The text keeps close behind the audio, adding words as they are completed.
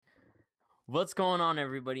What's going on,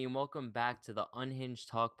 everybody, and welcome back to the Unhinged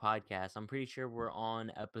Talk podcast. I'm pretty sure we're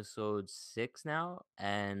on episode 6 now,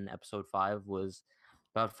 and episode 5 was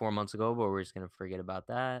about 4 months ago, but we're just gonna forget about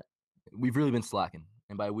that. We've really been slacking,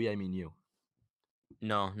 and by we I mean you.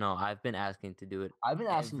 No, I've been asking to do it I've been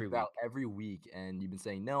asking you every about week. every week, and you've been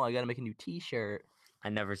saying no. I got to make a new T-shirt. I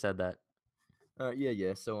never said that.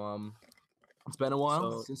 Yeah. So it's been a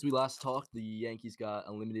while So since we last talked. The Yankees got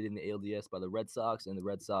eliminated in the ALDS by the Red Sox, and the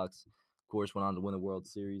Red Sox, of course, went on to win the World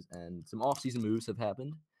Series. And some offseason moves have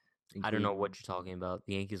happened, I don't know including. what you're talking about.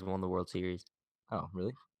 The Yankees won the World Series. Oh,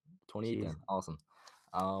 really? 28 Jeez. then. Awesome.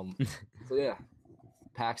 So yeah,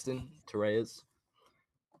 Paxton, Torres.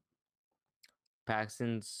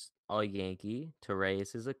 Paxton's a Yankee.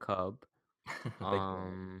 Torres is a Cub. Thank you.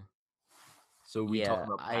 Um, So we talking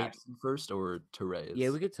yeah, about Paxton first or yeah,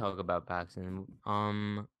 Torres? we could talk about Paxton.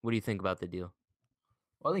 What do you think about the deal?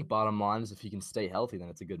 Well, I think bottom line is if he can stay healthy, then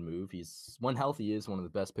it's a good move. He's when healthy, he is one of the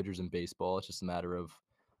best pitchers in baseball. It's just a matter of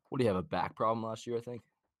what do you have a back problem last year? I think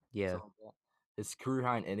Yeah. something like that. His career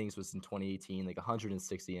high in innings was in 2018, like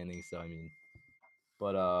 160 innings. So I mean,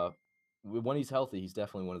 but when he's healthy, he's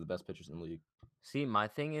definitely one of the best pitchers in the league. See, my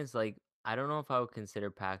thing is like I don't know if I would consider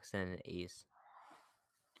Paxton an ace.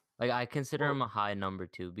 Like I consider Well, him a high number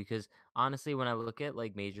two because honestly, when I look at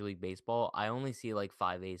like Major League Baseball, I only see like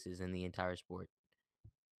 5 aces in the entire sport.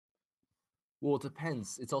 well, it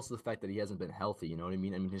depends. It's also the fact that he hasn't been healthy. You know what I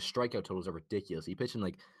mean? I mean, his strikeout totals are ridiculous. He pitched in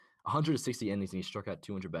like 160 innings and he struck out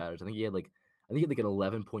 200 batters. I think he had like an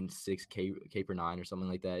 11.6 K per nine or something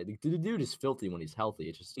like that. The dude is filthy when he's healthy.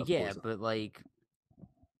 It's just, of Yeah, course. but like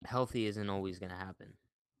healthy isn't always gonna happen.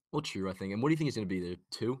 Well, true, I think. And what do you think is going to be there?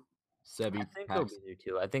 Two? I Sevi, think he'll be Paxton, there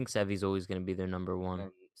too. I think Sevy's always gonna be their number one.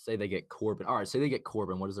 and say they get Corbin. All right, say they get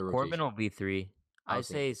Corbin. What is the Corbin rotation? will be three. I I was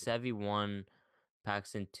thinking say Sevy one,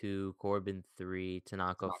 Paxton two, Corbin three,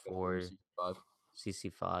 Tanaka Tanaka 4, four, CC5.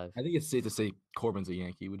 CC five. I think it's safe to say Corbin's a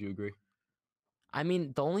Yankee. Would you agree? I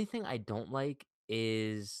mean, the only thing I don't like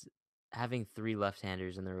is having three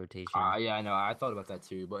left-handers in the rotation. Yeah, I know. I thought about that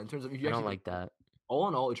too. But in terms of if you I don't actually like that. all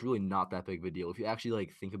in all, it's really not that big of a deal. If you actually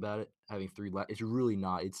like think about it, having three left, it's really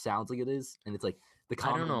not. It sounds like it is, and it's like the I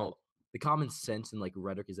don't common like know. the common sense and like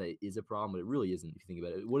rhetoric is that it is a problem, but it really isn't if you think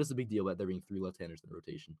about it. What is the big deal about there being three left-handers in the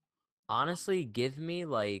rotation? Honestly, give me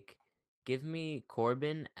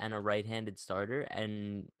Corbin and a right-handed starter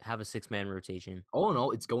and have a six-man rotation. All in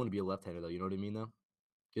all, it's going to be a left-hander though. You know what I mean though?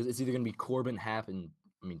 It's either going to be Corbin, Happ, and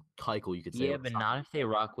I mean Keuchel. You could say Yeah, over the but top. not if they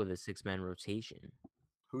rock with a six-man rotation.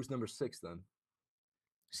 Who's number 6 then?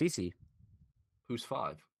 CC, Who's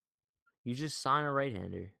 5? you just sign a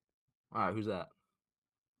right-hander. All right, who's that?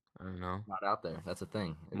 I don't know. Not out there. That's the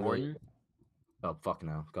thing. It really. Morton, Oh fuck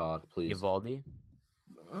no, God, please. Evaldi.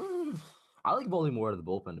 I like Evaldi more out of the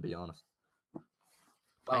bullpen to be honest.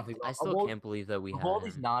 I don't think I still can't believe that we had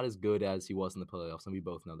Evaldi's him. not as good as he was in the playoffs, and we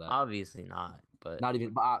both know that. Obviously not, but Not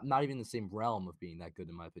even the same realm of being that good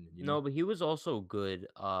in my opinion. You no, know, but he was also good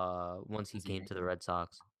once he as a came to the Yankee. Red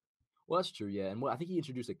Sox. Well, that's true, yeah. And I think he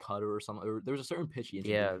introduced a cutter or something. Or there was a certain pitch he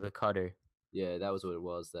Yeah, introduced. the cutter. Yeah, that was what it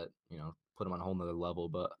was that put him on a whole nother level.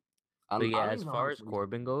 But But I yeah, don't as even know how far much as money he's gonna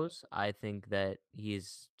Corbin get. goes, I think that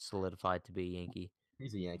he's solidified to be a Yankee.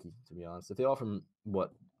 He's a Yankee, to be honest. If they offer him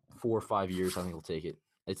what 4 or 5 years, I think he'll take it.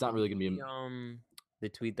 It's not really gonna be The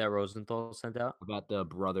tweet that Rosenthal sent out. about the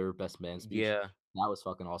brother best man speech. Yeah, That was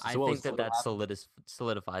fucking awesome. I So what think was that what that happened?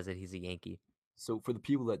 solidifies that he's a Yankee. So for the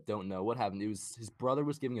people that don't know, what happened? It was his brother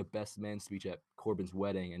was giving a best man speech at Corbin's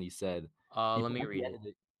wedding, and he said Let me at the read end it. of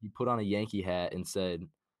it, he put on a Yankee hat and said,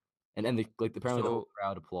 and apparently the whole So,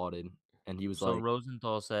 crowd applauded, and he was so like,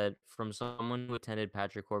 Rosenthal said, from someone who attended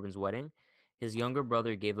Patrick Corbin's wedding, his younger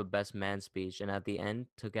brother gave a best man speech, and at the end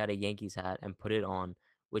took out a Yankees hat and put it on,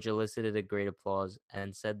 which elicited a great applause,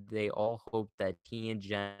 and said they all hoped that he and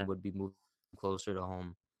Jen would be moving closer to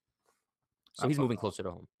home. So "I he's fucking moving closer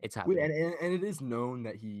to home. It's Wait, happening. and it is known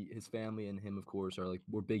that his family and him, of course,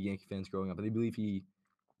 were big Yankee fans growing up, and they believe he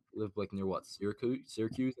lived like near what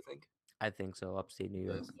Syracuse, I think. I think so. Upstate New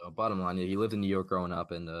Yeah, York. so bottom line, yeah, he lived in New York growing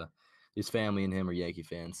up, and his family and him are Yankee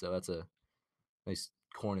fans, so that's a nice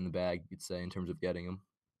corn in the bag, you'd say, in terms of getting him.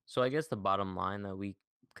 So I guess the bottom line that we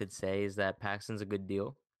could say is that Paxton's a good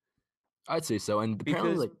deal I'd say so, and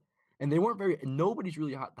apparently, because and they weren't very. Nobody's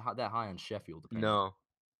really that high on Sheffield, apparently. no,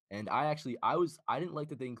 And I didn't like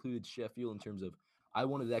that they included Sheffield in terms of I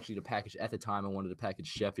wanted actually to package at the time. I wanted to package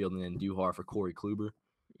Sheffield and then Duhar for Corey Kluber.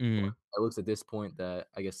 But mm, it looks at this point that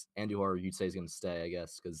I guess Andujar you'd say is going to stay. I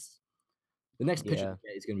guess because the next pitcher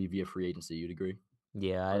yeah, is going to be via free agency. You'd agree?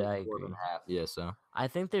 yeah, Or I more than agree. half. Yeah. So I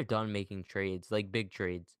think they're done making trades, like big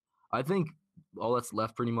trades. I think all that's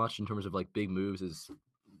left pretty much in terms of like big moves is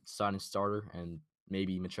signing starter and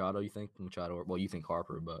maybe Machado. You think Machado? Well, you think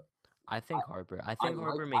Harper, but I I, think Harper. I I think like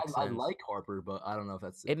Harper makes I sense. like Harper, but I don't know if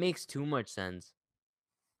that's It makes too much sense.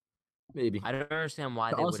 maybe. I don't understand why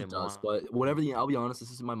It they honestly wouldn't does, want but whatever the I'll be honest,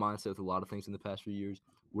 this is my mindset with a lot of things in the past few years.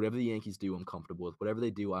 Whatever the Yankees do, I'm comfortable with. Whatever they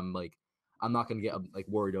do, I'm not gonna get like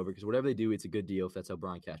worried over because whatever they do, it's a good deal if that's how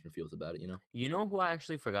Brian Cashman feels about it. You know You know who I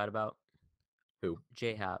actually forgot about? who?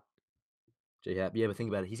 J Hap. J Happ. Yeah, but think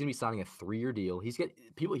about it. He's gonna be signing a 3-year deal. He's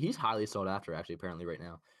highly sought after actually. Apparently, right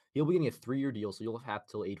now he'll be getting a 3-year deal. So you'll have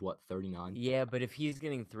till age what 39. Yeah, but if he's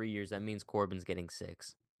getting 3 years, that means Corbin's getting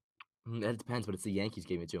 6. That depends, but it's the Yankees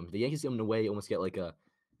giving it to him. The Yankees give him away almost get like a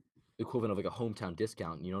equivalent of like a hometown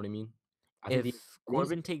discount. You know what I mean? If I think he's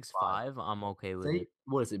Corbin takes 5. 5, I'm okay with Say it.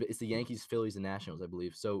 what is it? It's the Yankees, Phillies, and Nationals, I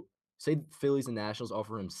believe. So say Phillies and Nationals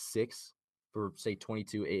offer him 6 for say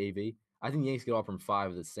 22 AAV. I think the Yankees could offer him 5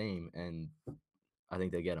 of the same, and I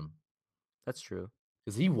think they get him That's true.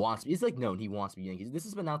 because he wants. He's like known he wants to be Yankees. This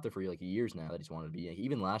has been out there for like years now that he's wanted to be Yankee.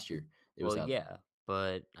 Even last year, it was Well, out there. yeah,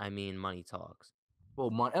 but I mean, money talks.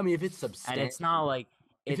 Well, I mean, if it's And it's substantial, not like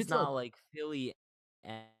if it's it's a not like Philly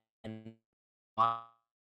and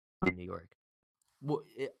New York. well,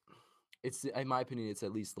 it's in my opinion, it's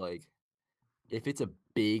at least like if it's a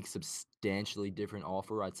big, substantially different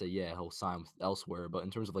offer, I'd say yeah, he'll sign with elsewhere. But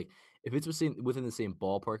in terms of like if it's within the same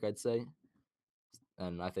ballpark, I'd say,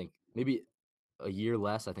 and I think maybe a year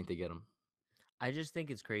less, I think they get him. I just think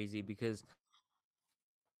it's crazy because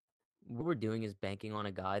what we're doing is banking on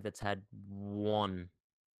a guy that's had one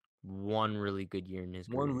really good year in his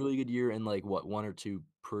One career, really good year and like what 1 or 2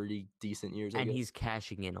 pretty decent years, I and guess. he's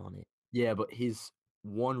cashing in on it. Yeah, but his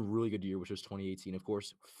one really good year, which was 2018, of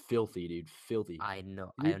course, filthy, dude, filthy. I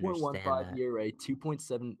know, I understand 3.15 that, ERA,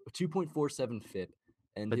 2.47 FIP,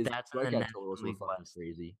 and but his that's in the strikeout totals National were League fucking West.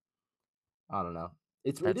 crazy. I don't know.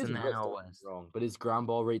 It That's is in a the risk, NL don't get me West. wrong, but his ground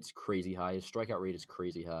ball rate's crazy high. His strikeout rate is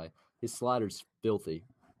crazy high. His slider's filthy.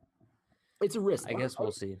 It's a risk. I guess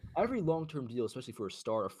we'll see. Every long-term deal, especially for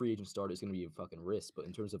a free agent start, is going to be a fucking risk. But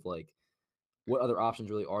in terms of like what other options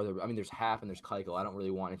really are there? I mean, there's Hap and there's Keuchel. I don't really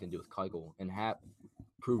want anything to do with Keuchel. And Hap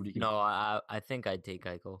proved he can. No, I think I'd take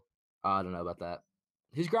Eichel. I don't know about that.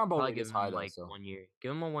 His ground ball Probably rate give is high him though, like so 1 year.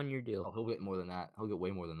 Give him a 1 year deal. he'll get more than that. He'll get way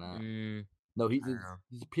more than that. Mm, No, I don't know.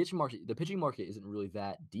 his pitching market. The pitching market isn't really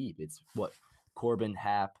that deep. It's what Corbin,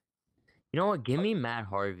 Hap. You know what? Give me Matt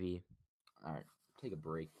Harvey All right, take a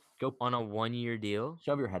break. Go on a 1 year deal.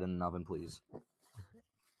 shove your head in an oven, please.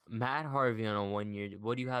 Matt Harvey on a 1 year.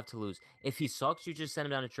 What do you have to lose? If he sucks, you just send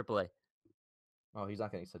him down to AAA. Oh, he's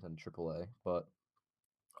not getting sent to AAA, but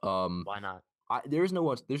um, Why not? there's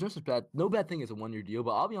no bad thing as a 1-year deal.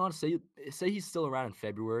 But I'll be honest, say he's still around in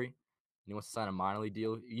February, and he wants to sign a minor league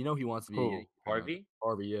deal. You know he wants to be a Who? Yankee right now. Harvey?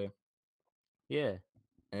 Harvey, yeah, Yeah.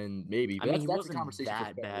 and maybe, I but mean, he that's a wasn't conversation for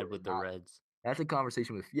that bad February, with the not Reds. that's a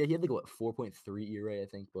conversation with he had like what 4.3 ERA, I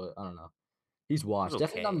think, but I don't know. He's It was washed.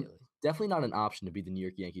 okay. Definitely not an option to be the New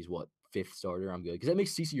York Yankees. What fifth starter? I'm good because that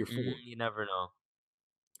makes CC your 4. You never know.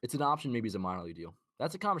 It's an option, maybe as a minor league deal.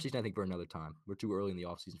 That's a conversation I think for another time. We're too early in the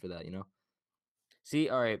offseason for that, you know? See,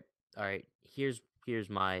 all right. Here's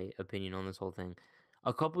my opinion on this whole thing.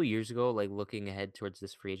 A couple years ago, like looking ahead towards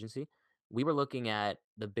this free agency, we were looking at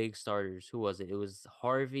the big starters. Who was it? It was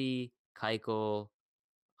Harvey, Keuchel,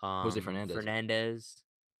 Jose Fernandez. Fernandez,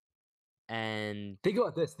 and Think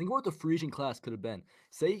about this. Think about what the free agent class could have been.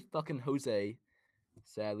 Say fucking Jose,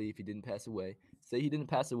 sadly, if he didn't pass away, say he didn't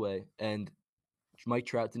pass away, and Mike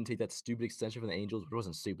Trout didn't take that stupid extension from the Angels, which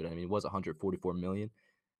wasn't stupid. I mean, it was 144 million.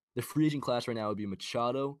 The free agent class right now would be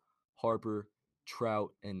Machado, Harper,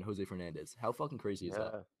 Trout, and Jose Fernandez. How fucking crazy is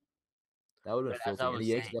that? yeah. That would have But been as I filthy. And the was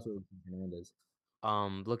Yankees saying, definitely would have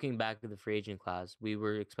Fernandez. looking back at the free agent class, we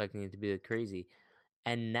were expecting it to be crazy,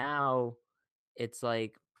 and now it's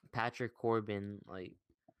like Patrick Corbin, like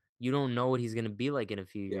you don't know what he's gonna be like in a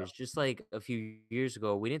few Yeah. years. Just like a few years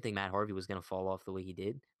ago, we didn't think Matt Harvey was gonna fall off the way he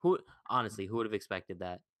did. Who honestly, who would have expected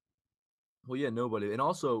that? Well, yeah, nobody. And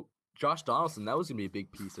also, Josh Donaldson, that was going to be a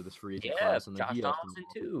big piece of this free agent Yeah, class. And then Josh he fell Donaldson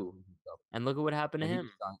off with too. injuries and stuff. And look at what happened to And he him.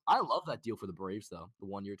 just signed. I love that deal for the Braves, though. The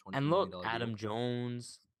 1 year, And $22 look, million deal. Adam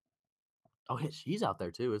Jones. Oh, he's out there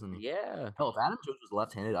too, isn't he? Yeah, Hell, if Adam Jones was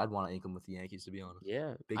left-handed, I'd want to ink him with the Yankees, to be honest.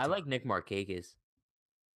 yeah. Big I time. like Nick Markakis.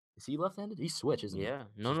 Is he left-handed? He's switch, isn't he? Yeah.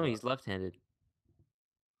 It's No, just no, he's left-handed.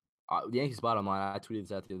 the Yankees bottom line. I tweeted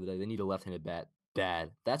this out the other day. They need a left-handed bat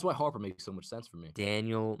bad. That's why Harper makes so much sense for me.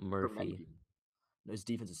 Daniel For many Murphy. people. His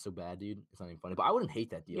defense is so bad, dude. It's not even funny. But I wouldn't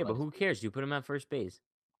hate that Yeah, deal. I but just who cares? You put him at first base.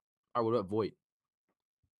 All right, what about Voit?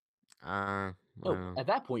 I don't No, know. at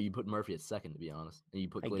that point you put Murphy at second, to be honest, and you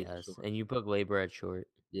put I Glaber guess. short. And you put Glaber at short.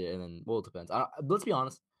 Yeah, and then well, it depends. Let's be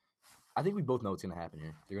honest. I think we both know what's going to happen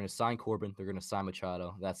here. They're going to sign Corbin. They're going to sign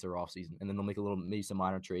Machado. That's their offseason. And then they'll make maybe some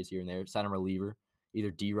minor trades here and there. Sign a reliever,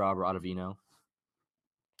 either D-Rob or Ottavino.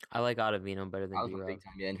 I like Ottavino better I than like him big D-Rob,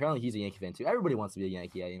 time. Yeah, and apparently he's a Yankee fan too. Everybody wants to be a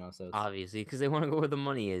Yankee, so obviously, because they want to go where the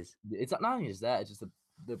money is. it's not only just that. It's just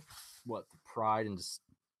the pride and just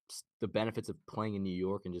the benefits of playing in New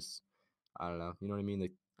York and just I don't know. You know what I mean?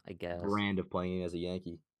 The I guess. brand of playing as a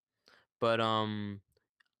Yankee. But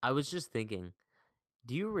I was just thinking,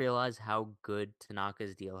 do you realize how good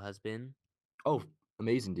Tanaka's deal has been? Oh,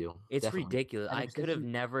 amazing deal, It's definitely. ridiculous. And I could have especially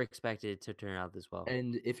never expected it to turn out this well.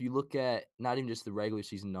 and if you look at not even just the regular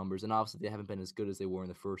season numbers, and obviously they haven't been as good as they were in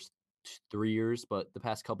the first 3 years, but the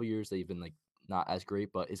past couple years they've been like not as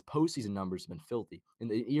great. But his postseason numbers have been filthy in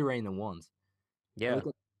the ERA and the ones. And Yeah. look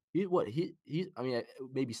at he's I mean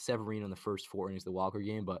maybe Severino in the first 4 innings of the Walker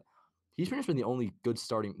game, but he's pretty much been the only good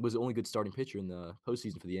starting pitcher in the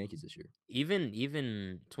postseason for the Yankees this year. Even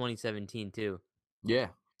 2017 too. Yeah,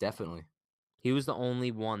 definitely. He was the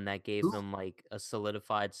only one that gave Oof. them like a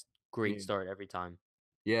solidified great Yeah. start every time.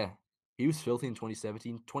 Yeah. He was filthy in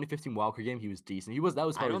 2017. 2015 Walker game, he was decent. That was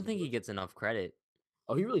I probably don't his think he worst. gets enough credit.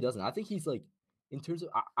 Oh, he really doesn't. I think he's like in terms of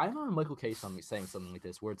I remember Michael K saying something like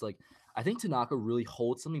this, where it's like I think Tanaka really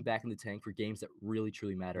holds something back in the tank for games that really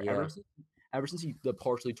truly matter. Yeah. Ever since the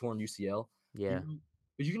partially torn UCL, he Yeah. really,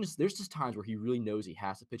 but you can just there's just times where he really knows he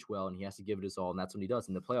has to pitch well and he has to give it his all, and that's when he does.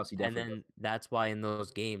 In the playoffs, he And definitely does. then that's why in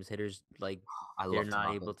those games hitters like I they're love not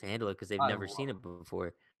Tanaka. able to handle it because they've I never love seen it him.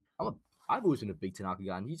 before. I've always been a big Tanaka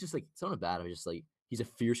guy, and he's just like something about him. Just like he's a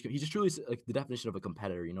fierce. He's just truly like the definition of a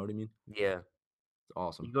competitor. You know what I mean? Yeah. It's He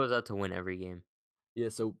awesome. goes out to win every game. Yeah.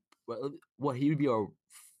 So what he would be our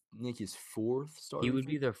Yankees fourth He starter, you would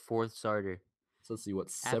be think? their fourth starter So let's see what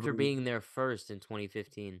after Severino being their first in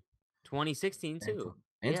 2015. 2016 too.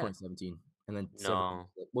 and Yeah. 2017, and then Severino.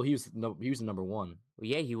 No. Well, he was the number one, Well,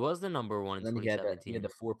 yeah, he was the number one in and then he had the 2017.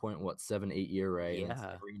 4.78 ERA, and then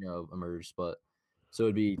Yeah. Severino emerged. But so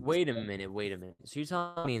it'd be Wait a minute. Wait a minute. So you're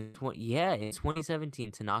telling me yeah, in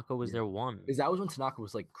 2017, Tanaka was yeah, their one. because that was when Tanaka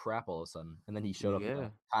was like crap all of a sudden, and then he showed up Yeah.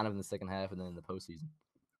 kind of in the second half, and then in the postseason,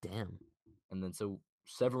 Damn. and then so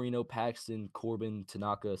Severino, Paxton, Corbin,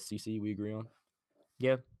 Tanaka, CC. We agree on.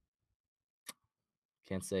 Yeah.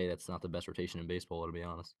 Can't say that's not the best rotation in baseball, to be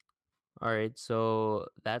honest. All right. So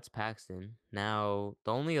that's Paxton. Now,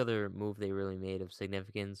 the only other move they really made of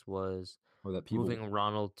significance was Or moving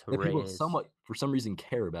Ronald that people Torreyes. somewhat for some reason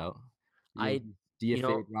care about. The I, Yankees you DFA'd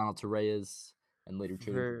know, Ronald Torreyes and later traded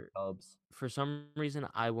to the for Cubs. for some reason,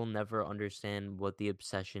 I will never understand what the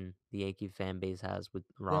obsession the Yankee fan base has with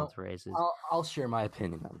Ronald Now, Torreyes is. I'll share my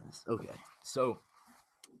opinion on this. Okay. So,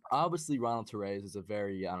 obviously, Ronald Torreyes is a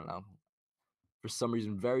very, I don't know, for some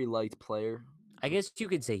reason, very liked player. I guess you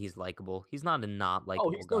could say he's likable. He's not a not Oh,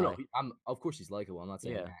 likable he's no. guy. Of course, he's likable. I'm not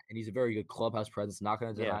saying Yeah. that. And he's a very good clubhouse presence. Not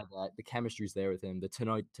going to Yeah. deny that. The chemistry's there with him.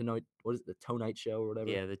 What is it, the Tonight Show or whatever?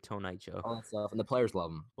 Yeah. The Tonight Show. All that stuff. And the players love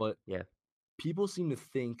him. But Yeah. people seem to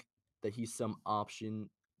think that he's some option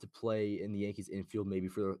to play in the Yankees infield maybe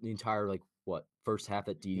for the entire first half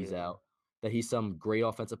that Didi's Yeah. out. That he's some great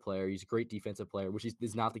offensive player. He's a great defensive player, which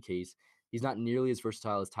is not the case. He's not nearly as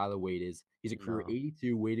versatile as Tyler Wade is. He's a career No.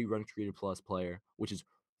 82 weighted run created plus player, which is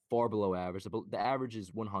far below average. The average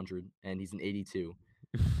is 100, and he's an 82.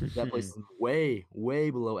 That place is way,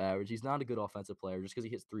 way below average. He's not a good offensive player just because he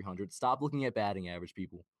hits 300. Stop looking at batting average,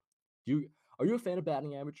 people. Are you a fan of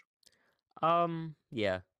batting average?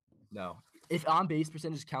 Yeah. No. If on base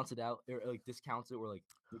percentage counts it out or like discounts it or like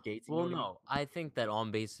negates it, you know Well, what I mean? no. I think that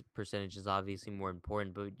on base percentage is obviously more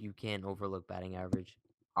important, but you can't overlook batting average.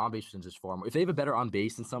 On base percentage is far more. If they have a better on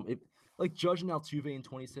base than like Judge and Altuve in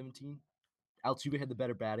 2017, Altuve had the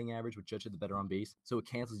better batting average, but Judge had the better on base, so it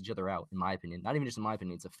cancels each other out, in my opinion. Not even just in my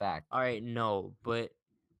opinion, it's a fact. All right, no, but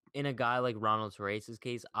in a guy like Ronald Torres'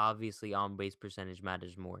 case, obviously on base percentage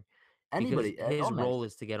matters more because Anybody, it his all matters. role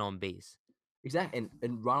is to get on base. Exactly. And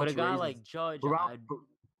But Ronald a guy Torres like is, Judge, but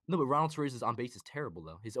no, but Ronald Torres' on base is terrible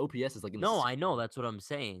though. His OPS is like in the no, I know that's what I'm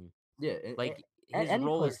saying. yeah. Like his Any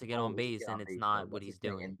role is player's to get on goal is to base, get and on it's base, though. not what That's the he's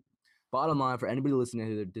thing. doing. And bottom line, for anybody listening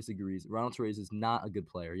here that disagrees, Ronald Torres is not a good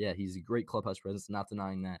player. Yeah, he's a great clubhouse presence, not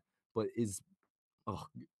denying that. But oh,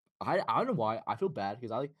 I don't know why I feel bad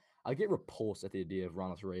because I get repulsed at the idea of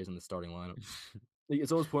Ronald Torres in the starting lineup. Like,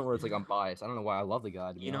 it's always a point where it's like I'm biased. I don't know why I love the guy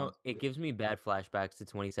to be You know, honest. it gives me bad flashbacks to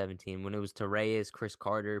 2017 when it was Torres, Chris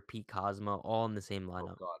Carter, Pete Cosma, all in the same Oh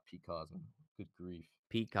lineup. God, Pete Cosman, good grief.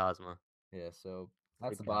 Pete Cosma, Yeah, so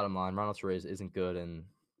that's good the guy. bottom line. Ronald Torres isn't good, and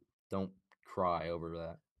don't cry over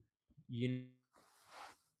that. You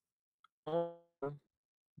know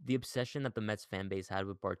the obsession that the Mets fan base had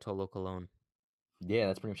with Bartolo Colon. Yeah,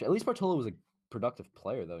 that's pretty much it. At least Bartolo was a productive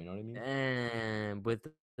player though. You know what I mean? And with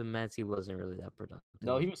the Mets, he wasn't really that No,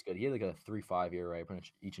 productive. he was good. He had like a 3.5 year right, pretty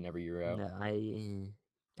much each and every year out. No,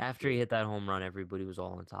 after he hit that home run, everybody was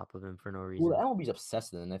all on top of him for no Well, the reason. MLB's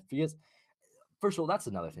obsessed with him. If he has, first of all, that's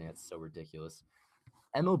another thing that's so ridiculous.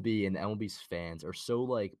 MLB and MLB's fans are so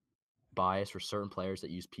like biased for certain players that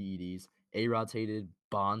use PEDs. A Rod's hated,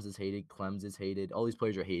 Bonds is hated, Clems is hated. All these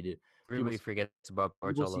players are hated. People Everybody forgets about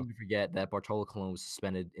people seem Bartolo. to forget that Bartolo Colon was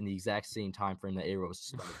suspended in the exact same time frame that A Rod was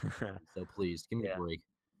suspended. So please give me a Yeah. break.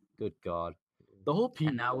 Good God, the whole And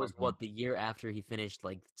PED that was argument what the year after he finished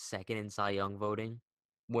like second in Cy Young voting.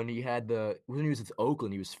 when he was with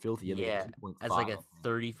Oakland, he was filthy. He had like a Yeah, as 2.5, like I a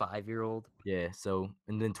think. 35-year-old. Yeah, so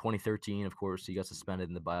and then 2013, of course, he got suspended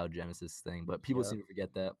in the biogenesis thing, but people Yeah. seem to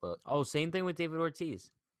forget that. But Oh, same thing with David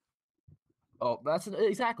Ortiz. oh, that's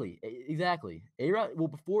exactly. A Rod, well,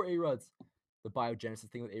 before A Rod's the biogenesis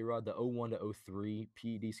thing with A Rod, the 01 to 03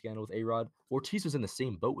 PED scandal with A Rod, Ortiz was in the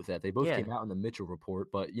same boat with that. They both Yeah, came out in the Mitchell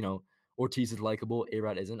report, but Ortiz is likable, A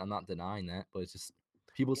Rod isn't. I'm not denying that, but it's just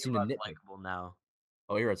people seem to A-Rod's nitpick. likable now.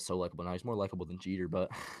 Oh, A Rod's so likable now. He's more likable than Jeter,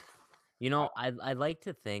 but I like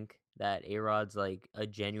to think that A-Rod's like a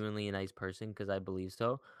genuinely nice person because I believe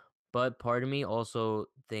so. But part of me also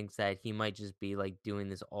thinks that he might just be like doing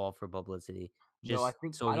this all for publicity, no, I just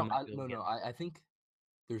think so I he don't. might be able to get No. I think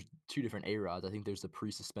there's two different A Rods. I think there's the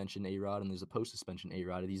pre-suspension A Rod and there's a post-suspension A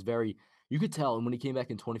Rod. He's very, you could tell when he came back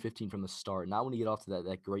in 2015 from the start, not when he get off to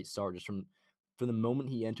that great start, just from the moment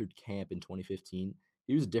he entered camp in 2015,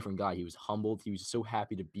 he was a different guy. He was humbled. He was so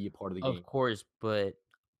happy to be a part of the Of game. course, but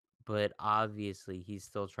obviously he's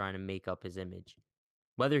still trying to make up his image.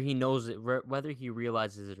 Whether he knows it, whether he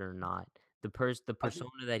realizes it or not, the I think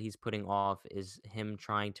persona that he's putting off is him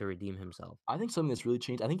trying to redeem himself. I think something that's really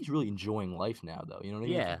changed. I think he's really enjoying life now, though. You know what I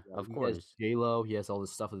mean? Yeah, of He has course. J Lo. He has all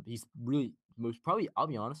this stuff. He's really most probably. I'll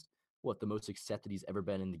be honest. What the most accepted he's ever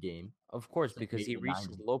been in the game Of course, since because maybe he the reached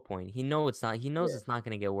his 90s. low point. He knows Yeah. it's not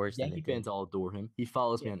gonna get worse than Yankee it did. fans all adore him. He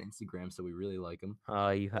follows me Yeah. on Instagram, so we really like him. Oh,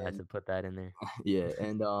 you had And to put that in there. yeah,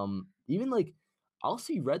 and even like I'll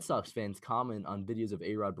see Red Sox fans comment on videos of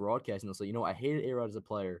A-Rod broadcasting. They'll say, I hated A-Rod as a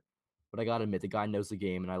player, but I gotta admit the guy knows the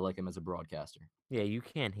game, and I like him as a broadcaster. Yeah, you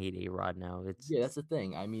can't hate A-Rod now. It's Yeah, that's the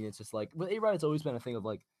thing. I mean, it's just like, but A-Rod has always been a thing of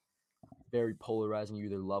like very polarizing. You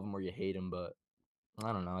either love him or you hate him. But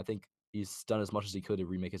I don't know. I think he's done as much as he could to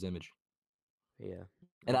remake his image, yeah.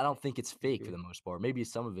 and I don't think it's I fake for agree. the most part. Maybe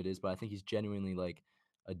some of it is, but I think he's genuinely like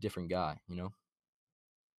a different guy.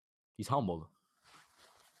 He's humbled.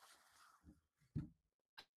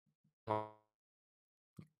 You're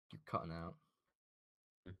cutting out.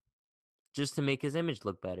 Just to make his image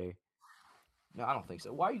look better. No, I don't think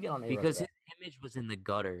so. Why are you getting on A-Rod's Because back? his image was in the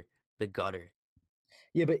gutter. The gutter.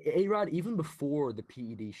 Yeah, but A Rod, even before the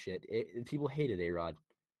PED shit, people hated A Rod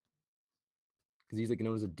because he's like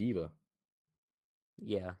known as a diva.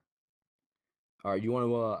 Yeah. All right, you want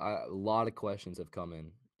to? A lot of questions have come in.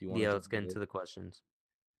 Do you want to Yeah, jump let's get into into it? the questions.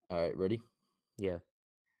 All right, ready? Yeah.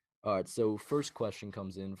 All right, so first question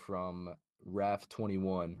comes in from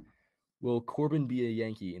Raf21. Will Corbin be a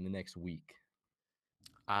Yankee in the next week?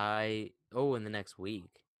 In the next week.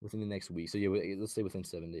 Within the next week. So yeah, let's say within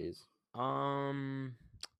 7 days. Um,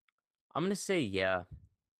 I'm gonna say yeah.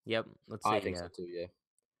 Yep, let's I say think so yeah. too. Yeah.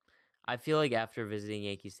 I feel like after visiting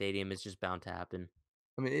Yankee Stadium, it's just bound to happen.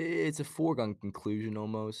 I mean, it's a foregone conclusion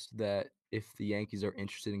almost that if the Yankees are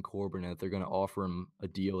interested in Corbin and if they're going to offer him a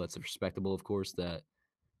deal that's respectable, of course, that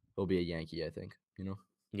he'll be a Yankee. I think.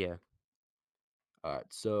 Yeah. All right,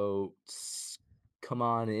 so come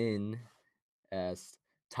on in as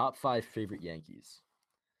top five favorite Yankees.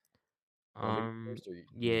 You want me to go first, or you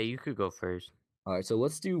Yeah, want? you could go first. All right, so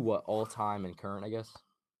let's do what all time and current, I guess.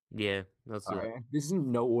 Yeah, let's All do that. right, this isn't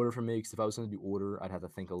no order for me because if I was going to do order, I'd have to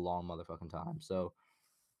think a long motherfucking time. So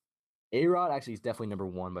A Rod actually is definitely number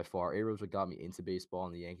one by far. A Rod's what got me into baseball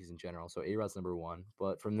and the Yankees in general. So A Rod's number one.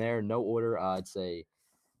 But from there, no order. I'd say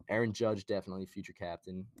Aaron Judge definitely future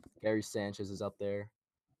captain. Gary Sanchez is up there.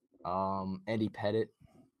 Andy Pettit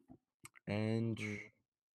and Mm,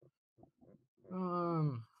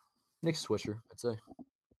 um Nick Swisher, I'd say.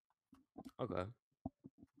 okay.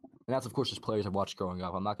 And that's of course just players I've watched growing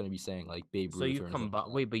up. I'm not going to be saying like Babe So Ruth you or anything like combine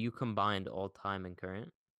that. wait, but you combined all time and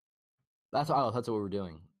current? That's what we're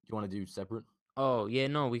doing. Do you want to do separate? Oh, yeah,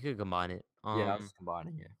 no, we could combine it. Yeah, I was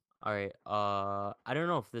combining it. All right. I don't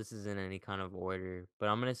know if this is in any kind of order, but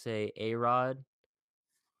I'm gonna say A-Rod,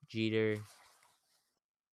 Jeter,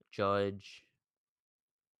 Judge,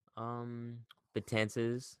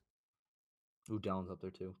 Betances. Ooh, Dell's up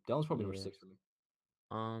there too. Dell's probably number Yeah. six for me.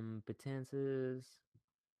 Betances.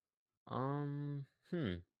 Um,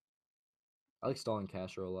 hmm. I like Stalin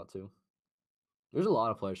Castro a lot too. There's a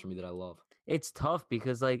lot of players for me that I love. It's tough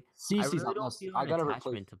because like I CC's really not. No, don't feel I an gotta replace.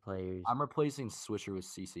 attachment to players. I'm replacing Swisher with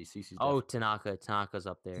CC. CC's Oh, definitely. Tanaka's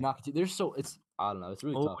up there. Tanaka. There's so it's. I don't know. It's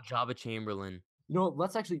really Oh, tough. Jabba Chamberlain. You know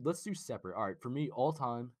what? Let's do separate. All right, for me, all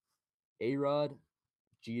time, A-Rod,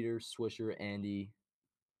 Jeter, Swisher, Andy,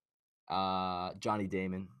 Johnny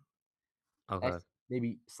Damon, Okay. X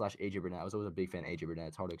maybe slash AJ Burnett. I was always a big fan of AJ Burnett.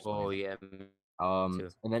 It's hard to Oh explain. yeah, me too.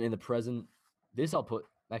 And then in the present, this I'll put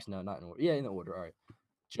actually no, not in order. Yeah, in the order. All right,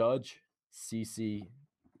 Judge, CC,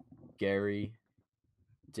 Gary,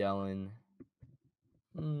 Dellin.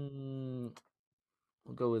 Hmm,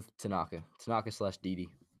 we'll go with Tanaka. Tanaka slash Didi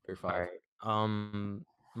for All five. right.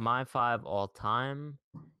 My five all time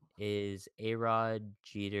is A-Rod,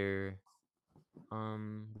 Jeter,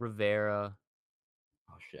 Rivera,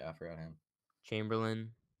 Oh shit, I forgot him. Chamberlain,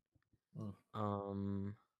 Hmm.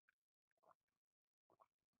 um,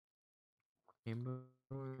 Chamberlain.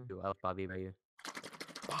 I love Bobby Abreu.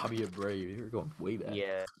 Bobby Abreu. You're going way back.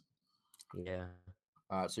 Yeah, yeah.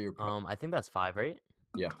 All right, so you're pro. I think that's five, right?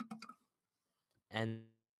 Yeah,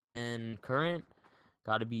 And current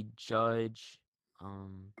got to be Judge,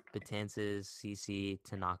 Betances, CC,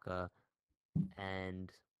 Tanaka,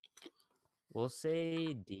 and we'll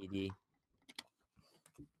say Didi.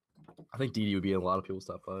 I think Didi would be in a lot of people's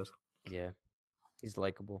top fives. Yeah, he's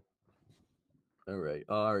likable. All right,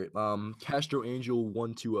 all right. Castro Angel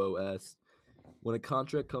 120S. When a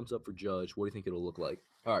contract comes up for Judge, what do you think it'll look like?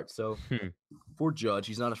 All right, so for Judge,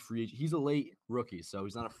 he's not a free agent. He's a late rookie, so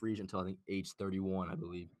he's not a free agent until I think age 31, I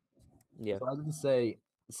believe. Yeah. So I would say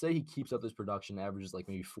he keeps up this production, averages like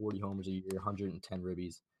maybe 40 homers a year, 110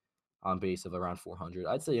 ribbies on base of around 400.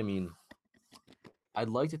 I'd say, I mean, I'd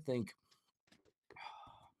like to think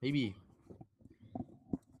maybe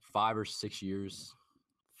 5 or 6 years,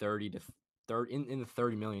 30 to 30 in the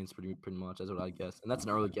 30 millions pretty much. That's what I guess. And that's an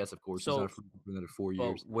early guess, of course. He's not a So, free agent for another 4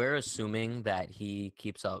 years. but we're assuming that he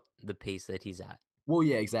keeps up the pace that he's at. Well,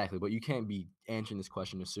 yeah, exactly. But you can't be answering this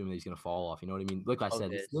question assuming that he's going to fall off. You know what I mean? Like I said,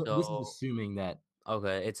 Okay, this is so assuming that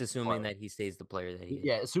okay, it's assuming player. that he stays the player that he is.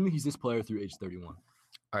 Yeah, assuming he's this player through age 31.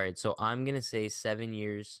 All right, so I'm gonna say 7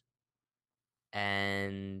 years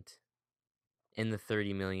and in the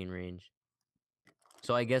 30 million range.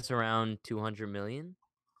 So I guess around 200 million.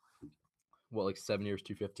 Well, like 7 years,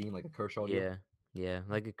 215, like a Kershaw deal. Yeah, yeah,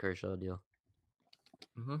 like a Kershaw deal.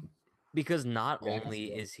 Mm-hmm. Because not Yeah, I can see only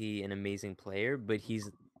that. is he an amazing player, but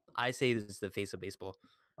I say this is the face of baseball.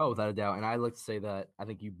 Oh, without a doubt. And I'd like to say that I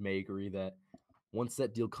think you may agree that once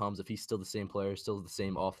that deal comes, if he's still the same player, still the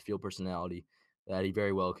same off the field personality, that he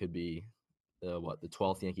very well could be the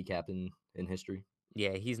 12th Yankee captain in history.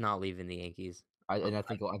 Yeah, he's not leaving the Yankees. I I think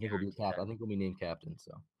can he'll be guarantee cap. I that. think he'll be named captain.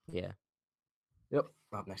 So Yeah. yep.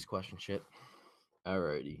 Up next question. Shit.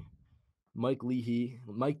 Alrighty. Mike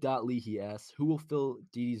Leahy asks, who will fill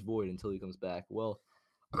Didi's void until he comes back? Well,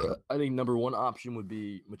 I think number one option would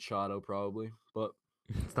be Machado probably, but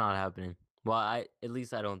It's not happening. Well, I at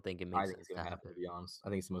least I don't think it I makes think it's sense to gonna happen happen. to be honest. I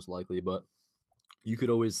think it's the most likely, but you could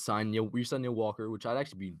always sign Neil Walker, which I'd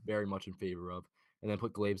actually be very much in favor of, and then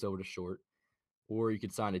put Glabes over to short. Or you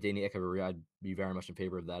could sign a Danny Echeverria. I'd be very much in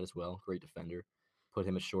favor of that as well. Great defender. Put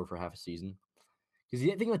him at short for half a season. Because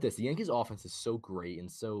think about this, the Yankees offense is so great and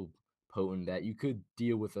so potent that you could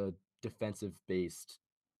deal with a defensive based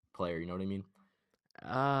player, you know what I mean?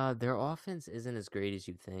 Their offense isn't as great as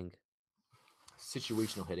you think,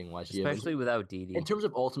 Situational hitting wise, yeah. But especially without in Didi. terms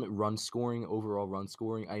of ultimate run scoring, overall run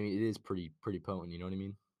scoring, I mean it is pretty potent, you know what I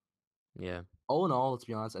mean? Yeah. All in all, let's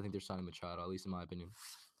be honest, I think they're signing Machado, at least in my opinion.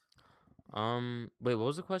 Wait, what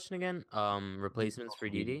was the question again? Replacements for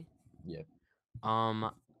Didi? Yeah.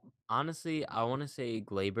 Um, honestly, I want to say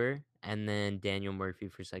Glaber and then Daniel Murphy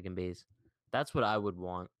for second base. That's what I would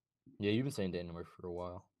want. Yeah, you've been saying Daniel Murphy for a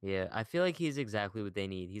while. Yeah, I feel like he's exactly what they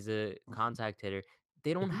need. He's a contact hitter.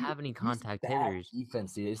 They don't have any He's contact bad hitters.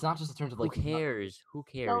 defense, dude. It's not just in terms of Who like he's not cares? Who no,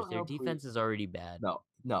 cares? Their no, please. defense is already bad. No,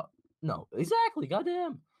 no, no. Exactly.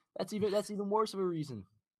 Goddamn. That's even worse of a reason.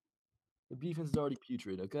 The defense is already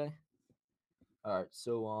putrid, okay? All right.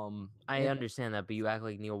 So I understand that, but you act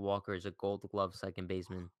like Neil Walker is a Gold Glove second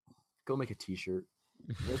baseman. go make a t-shirt.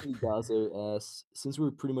 Anthony Dazo asks, since we're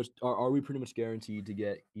pretty much are we pretty much guaranteed to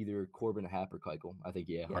get either Corbin, Hap, or Keuchel? I think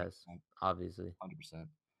yeah, Yes, 100%. obviously. 100%.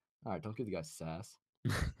 All right, don't give the guy sass.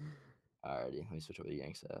 Alrighty, let me switch over to the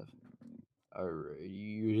Yanks have.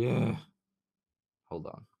 Alrighty, yeah. Hold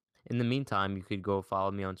on. In the meantime, you could go follow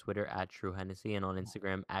me on Twitter at True Hennessy and on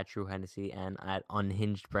Instagram at True Hennessy and at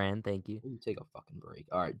Unhinged Brand. Thank you. You take a fucking break.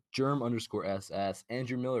 All right. Germ_SS.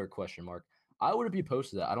 Andrew Miller, question mark. I wouldn't be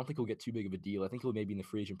opposed to that. I don't think he'll get too big of a deal. I think he'll maybe in the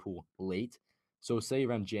free agent pool late. So say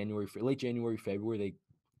around late January, February,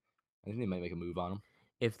 I think they might make a move on him.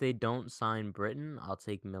 If they don't sign Britton, I'll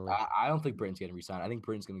take Miller. I don't think Britton's getting re-signed. I think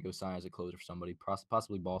Britton's going to go sign as a closer for somebody,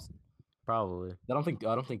 possibly Boston. Probably. I don't think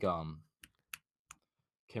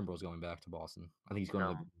Kimbrel's going back to Boston. I think he's going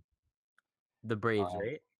to No. The Braves, um,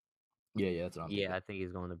 right? yeah, that's what I'm Yeah, thinking. I think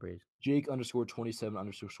he's going to Braves. Jake underscore 27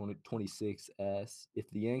 underscore 26 asks, if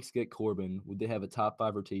the Yanks get Corbin, would they have a top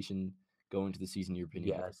five rotation going into the season, in your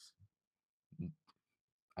opinion? Yes.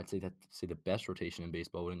 I'd say the best rotation in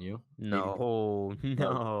baseball, wouldn't you? Maybe. No, No.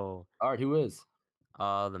 no. All right, who is?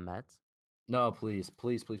 The Mets. No, please,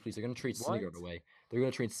 please, please, please. They're gonna trade Syndergaard What? away. They're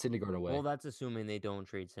gonna trade Syndergaard Well, away. that's assuming they don't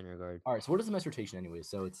trade Syndergaard. All right, so what is the best rotation anyway?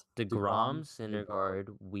 So it's DeGrom, DeGrom, Syndergaard,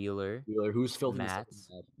 Syndergaard, Wheeler, Wheeler, who's filled in the second Mats.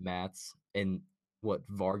 half, Mats, and what,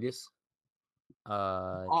 Vargas?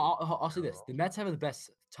 I'll say this: No. the Mets have the best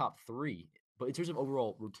top three, but in terms of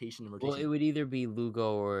overall rotation and Well, rotation, it would either be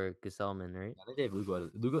Lugo or Gesellman, right? I think they have Lugo.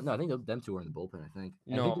 Lugo, no, I think them two are in the bullpen. I think,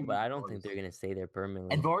 and I think No, they're but using I don't think Vargas. they're gonna stay there And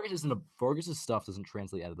permanently. Vargas isn't a Vargas's stuff doesn't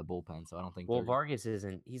translate out of the bullpen, so I don't think Well, they're. Vargas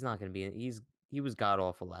isn't. He's not gonna be. He was god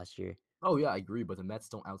awful last year. Oh yeah, I agree, but the Mets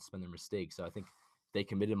don't outspend their mistakes, so I think they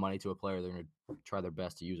committed money to a player. They're gonna try their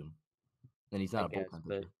best to use him, and he's I not a guess, bullpen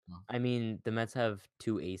but pitcher. No. I mean, the Mets have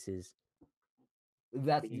two aces.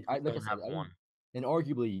 That's The Yankees like I don't said. have I think, one. and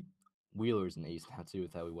arguably Wheeler's an ace now too,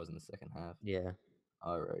 with how he was in the second half. Yeah,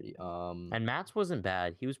 Alrighty. and Mats wasn't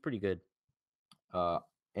bad. He was pretty good. Uh,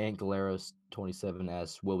 Ant Galeras 27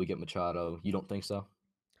 asks, will we get Machado? You don't think so?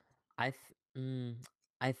 I th- mm,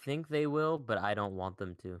 I think they will, but I don't want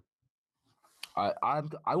them to.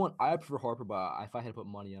 I prefer Harper, but if I had to put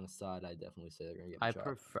money on the side, I'd definitely say they're gonna get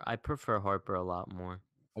Machado. I prefer Harper a lot more.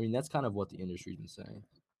 I mean, that's kind of what the industry's been saying.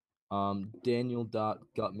 Daniel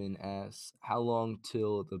Gutman asks, how long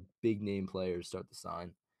till the big name players start to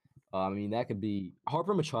sign? I mean, that could be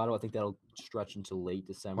Harper Machado. I think that'll stretch until late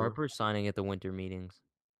December. Harper's signing at the winter meetings.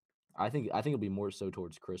 I think it'll be more so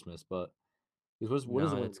towards Christmas, but what is the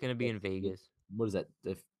No, one? it's gonna be in Vegas. What is that?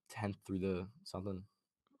 The 10th through the something?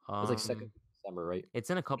 It's like second Um, December, right? it's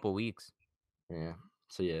in a couple weeks. Yeah.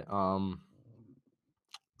 So yeah.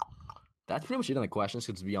 That's pretty much it on the questions.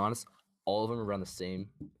 Because to be honest, all of them are around the same.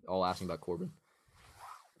 All asking about Corbin,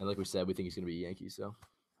 and like we said, we think he's gonna be a Yankee. So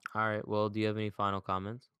All right. Well, do you have any final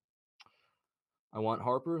comments? I want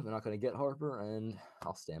Harper. They're not gonna get Harper, and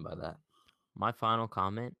I'll stand by that. My final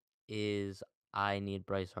comment is I need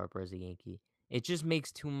Bryce Harper as a Yankee. It just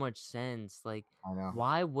makes too much sense. Like, I know.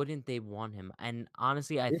 why wouldn't they want him? And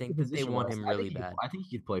honestly, I If the think that they position want was, him I think really bad.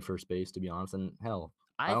 he could play first base. To be honest, and hell,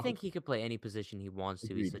 I I don't think think he could play any position he wants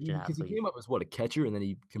to. He's agreed such an because he athlete. came up as what, a catcher, and then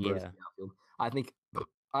he converted to Yeah. the outfield.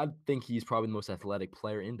 I think he's probably the most athletic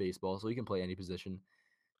player in baseball, so he can play any position.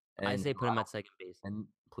 I And say put him at second base. and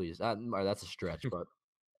please, all right, that's a stretch, but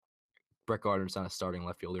Brett Gardner's not a starting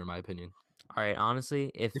left fielder in my opinion. All right.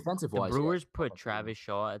 Honestly, if Defensive the wise, yeah. Brewers put Travis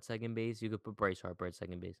Shaw at second base, you could put Bryce Harper at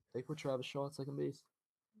second base. They put Travis Shaw at second base.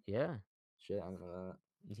 Yeah. Shit, I don't know that.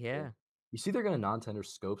 Yeah. Yeah. You see, they're gonna non-tender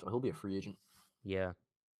Scopes. He'll be a free agent. Yeah.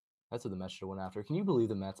 That's what the Mets should have went after. Can you believe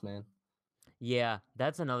the Mets, man? Yeah.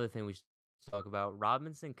 That's another thing we should talk about.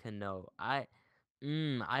 Robinson Cano. I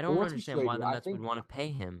Well, don't once we understand why traded, the Mets would want to pay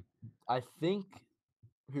him. I think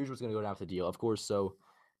here's what's going to go down with the deal. Of course, so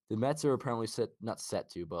the Mets are apparently not set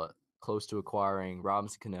to, but close to acquiring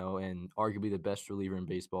Robinson Cano and arguably the best reliever in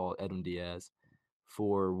baseball, Edwin Diaz,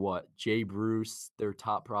 for what? Jay Bruce, their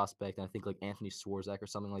top prospect, and I think like Anthony Swarzak or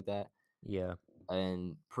something like that. Yeah.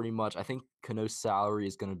 And pretty much, I think Cano's salary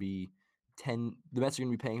is going to be 10. The Mets are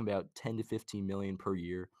going to be paying him about 10 to 15 million per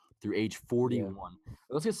year through age Yeah. 41.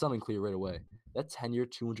 Let's get something clear right away. That 10-year,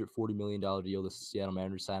 $240 million deal the Seattle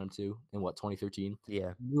Mariners signed him to in what, 2013?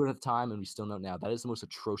 Yeah. We knew it at the time, and we still know now. That is the most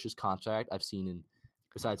atrocious contract I've seen in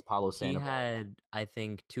besides Pablo He Sandoval. had, I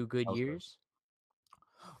think, 2 good Elsewhere. years.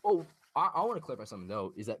 Oh, I want to clarify something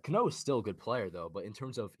though. Is that Cano is still a good player though, but in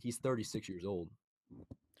terms of he's 36 years old.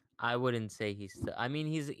 I wouldn't say I mean,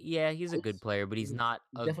 he's a good player, but he's not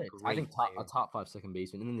He's a definitely, I great think, a player. top five second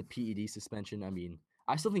baseman. And then the PED suspension. I mean,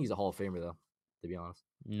 I still think he's a Hall of Famer though. To be honest,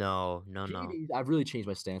 No, no, no. PEDs. I've really changed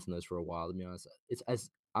my stance on those for a while. To be honest, it's as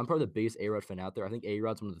I'm probably the biggest A-Rod fan out there. I think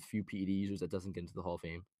A-Rod's one of the few PED users that doesn't get into the Hall of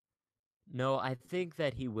Fame. No, I think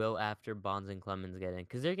that he will after Bonds and Clemens get in,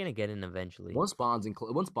 because they're gonna get in eventually. Once Bonds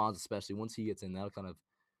especially once he gets in, that'll kind of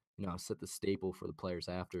set the staple for the players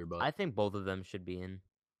after. But I think both of them should be in.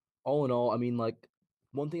 all in all, I mean, like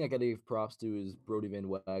one thing I gotta give props to is Brody Van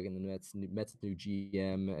Wagenen, the Mets new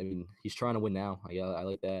GM. I mean, he's trying to win now. I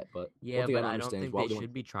like that. But one Yeah, thing I but don't I don't understand is think why they would they want should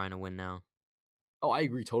to be keep. trying to win now. Oh, I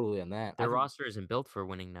agree totally on that. I Their think roster isn't built for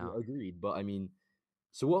winning now. agreed. But I mean,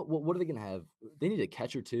 so what are they gonna have? They need a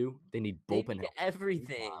catcher too. They need They bullpen need help.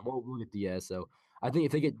 everything. We'll get Diaz. So I think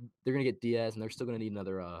if they're gonna get Diaz, and they're still gonna need They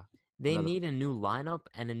another. need a new lineup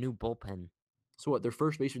and a new bullpen. So what? Their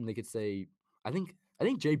first baseman, they could say. I think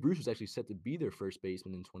Jay Bruce was actually set to be their first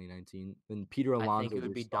baseman in 2019. Then Peter I think Alonso, it would their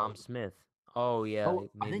be Dom starter. Smith. Oh yeah, Oh,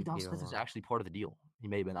 I maybe think Don Peter Smith is Alonso. actually part of the deal. He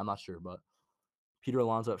may have been. I'm not sure, but Peter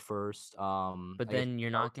Alonso at first. But I guess then you're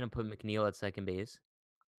not gonna put McNeil at second base.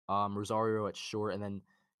 Rosario at short, and then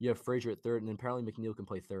you have Frazier at third, and then apparently McNeil can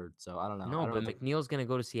play third. So I don't know. I No, don't but know. McNeil's gonna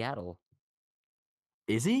go to Seattle.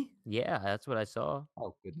 Is he? Yeah, that's what I saw.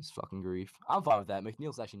 Oh goodness, fucking grief! I'm fine with that.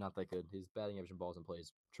 McNeil's actually not that good. His batting average and balls in play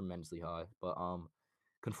is tremendously high. But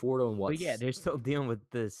Conforto and But yeah, what's they're still dealing with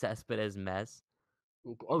the Cespedes mess.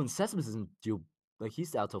 and Cespedes isn't due. Like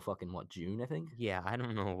he's out till fucking what June, I think. Yeah, I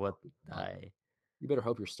don't know what Fucking nightmare. I. You better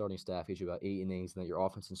hope your starting staff gives you about 8 innings, and that your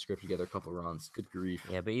offense and script together a couple runs. Good grief.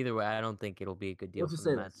 Yeah, but either way, I don't think it'll be a good deal Let's for just the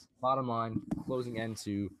say this. Mets. Bottom line, closing end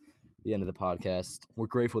to the end of the podcast. We're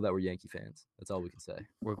grateful that we're Yankee fans. That's all we can say.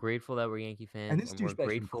 We're grateful that we're Yankee And fans, this and we're douchebag's from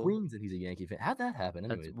grateful. Queens and he's a Yankee fan. How'd that happen,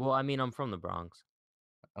 That's anyways? well, I mean, I'm from the Bronx.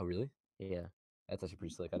 Oh, really? Yeah, That's actually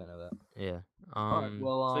pretty slick. I didn't know that. yeah. All right.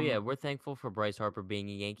 Well, So yeah, we're thankful for Bryce Harper being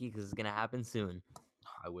a Yankee because it's gonna happen soon.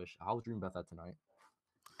 I wish I'll dream about that tonight.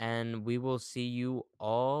 And we will see you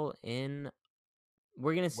all in.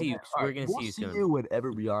 We're gonna see you. All We're right, gonna see we'll you see soon. you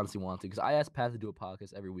whenever we honestly want to. Because I asked Pat to do a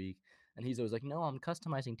podcast every week, and he's always like, "No, I'm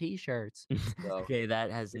customizing T-shirts." So Okay, that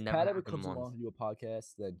has if never Pat ever happened comes along once. to do a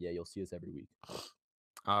podcast, then yeah, you'll see us every week.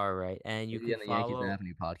 All right, and Maybe on the Yankees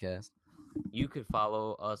Avenue podcast. you could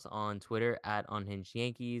follow us on Twitter at Unhinged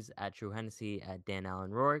Yankees, at True Hennessy, at Dan Allen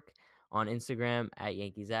Rourke, on Instagram at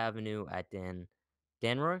Yankees Avenue, at Dan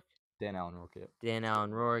Rourke, Dan Allen Rourke. Yeah. Dan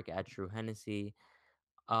Allen Rourke, at True Hennessy.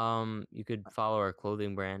 You could follow our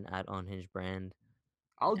clothing brand at Unhinged Brand.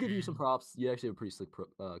 I'll give you some props. You actually have a pretty slick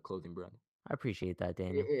clothing brand. I appreciate that, It,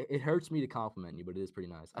 Daniel. it, it hurts me to compliment you, but it is pretty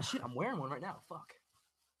nice. Shit, I'm wearing one right now. Fuck.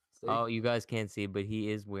 See? Oh, you guys can't see, but he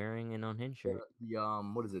is wearing an Unhinged shirt.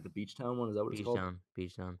 What is it? The beach tone one? Is that what it's Beach called? Town,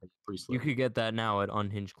 Beach Town. It's pretty You slick. could get that now at All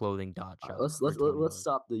right, unhingedclothing.shop let's for let's let- let's $20.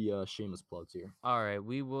 stop the shameless plugs here. All right,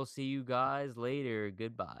 we will see you guys later.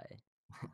 Goodbye.